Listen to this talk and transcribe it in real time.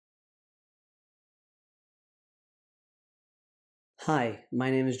Hi,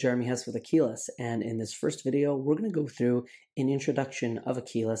 my name is Jeremy Hess with Akeyless, and in this first video, we're going to go through an introduction of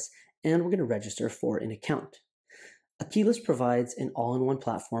Akeyless, and we're going to register for an account. Akeyless provides an all-in-one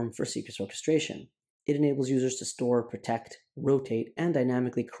platform for secrets orchestration. It enables users to store, protect, rotate, and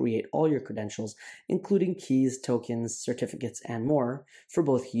dynamically create all your credentials, including keys, tokens, certificates, and more, for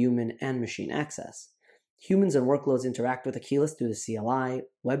both human and machine access. Humans and workloads interact with Akeyless through the CLI,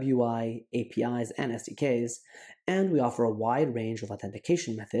 Web UI, APIs, and SDKs, and we offer a wide range of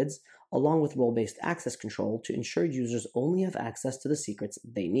authentication methods, along with role-based access control to ensure users only have access to the secrets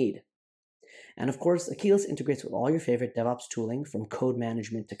they need. And of course, Akeyless integrates with all your favorite DevOps tooling, from code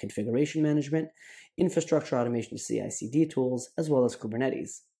management to configuration management, infrastructure automation to CI/CD tools, as well as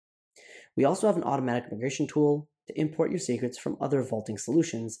Kubernetes. We also have an automatic migration tool to import your secrets from other vaulting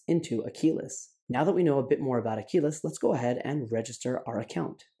solutions into Akeyless. Now that we know a bit more about Akeyless, let's go ahead and register our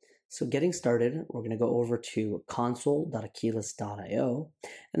account. So getting started, we're going to go over to console.akeyless.io,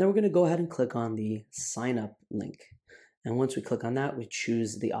 and then we're going to go ahead and click on the sign up link. And once we click on that, we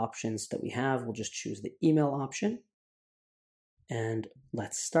choose the options that we have. We'll just choose the email option, and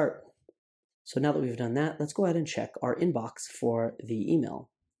let's start. So now that we've done that, let's go ahead and check our inbox for the email.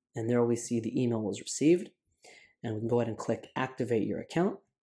 And there we see the email was received, and we can go ahead and click activate your account.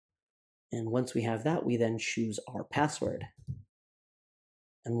 And once we have that, we then choose our password.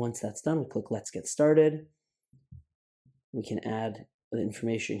 And once that's done, we click Let's Get Started. We can add the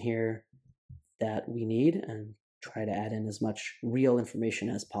information here that we need and try to add in as much real information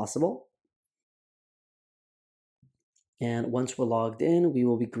as possible. And once we're logged in, we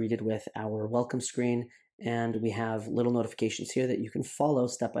will be greeted with our welcome screen, and we have little notifications here that you can follow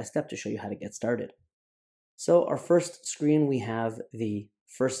step by step to show you how to get started. So our first screen, we have the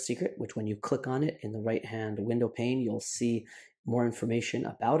first secret, which when you click on it in the right-hand window pane, you'll see more information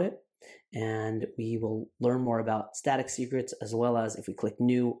about it. And we will learn more about static secrets, as well as if we click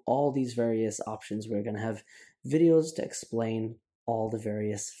new, all these various options, we're going to have videos to explain all the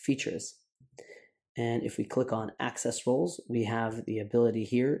various features. And if we click on access roles, we have the ability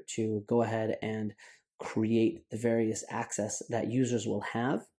here to go ahead and create the various access that users will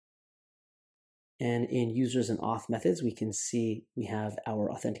have. And in users and auth methods, we can see we have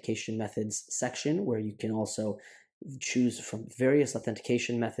our authentication methods section, where you can also choose from various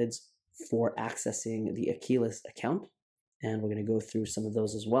authentication methods for accessing the Akeyless account. And we're going to go through some of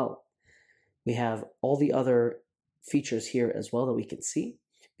those as well. We have all the other features here as well that we can see,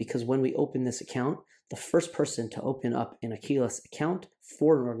 because when we open this account, the first person to open up an Akeyless account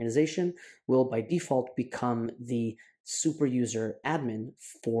for an organization will by default become the super user admin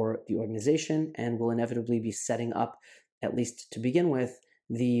for the organization, and will inevitably be setting up, at least to begin with,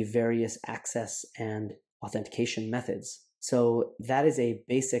 the various access and authentication methods. So that is a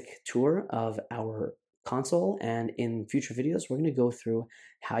basic tour of our console, and in future videos, we're going to go through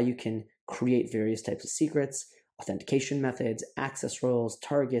how you can create various types of secrets, authentication methods, access roles,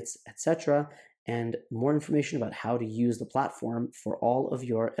 targets, etc., and more information about how to use the platform for all of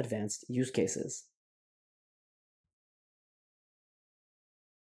your advanced use cases.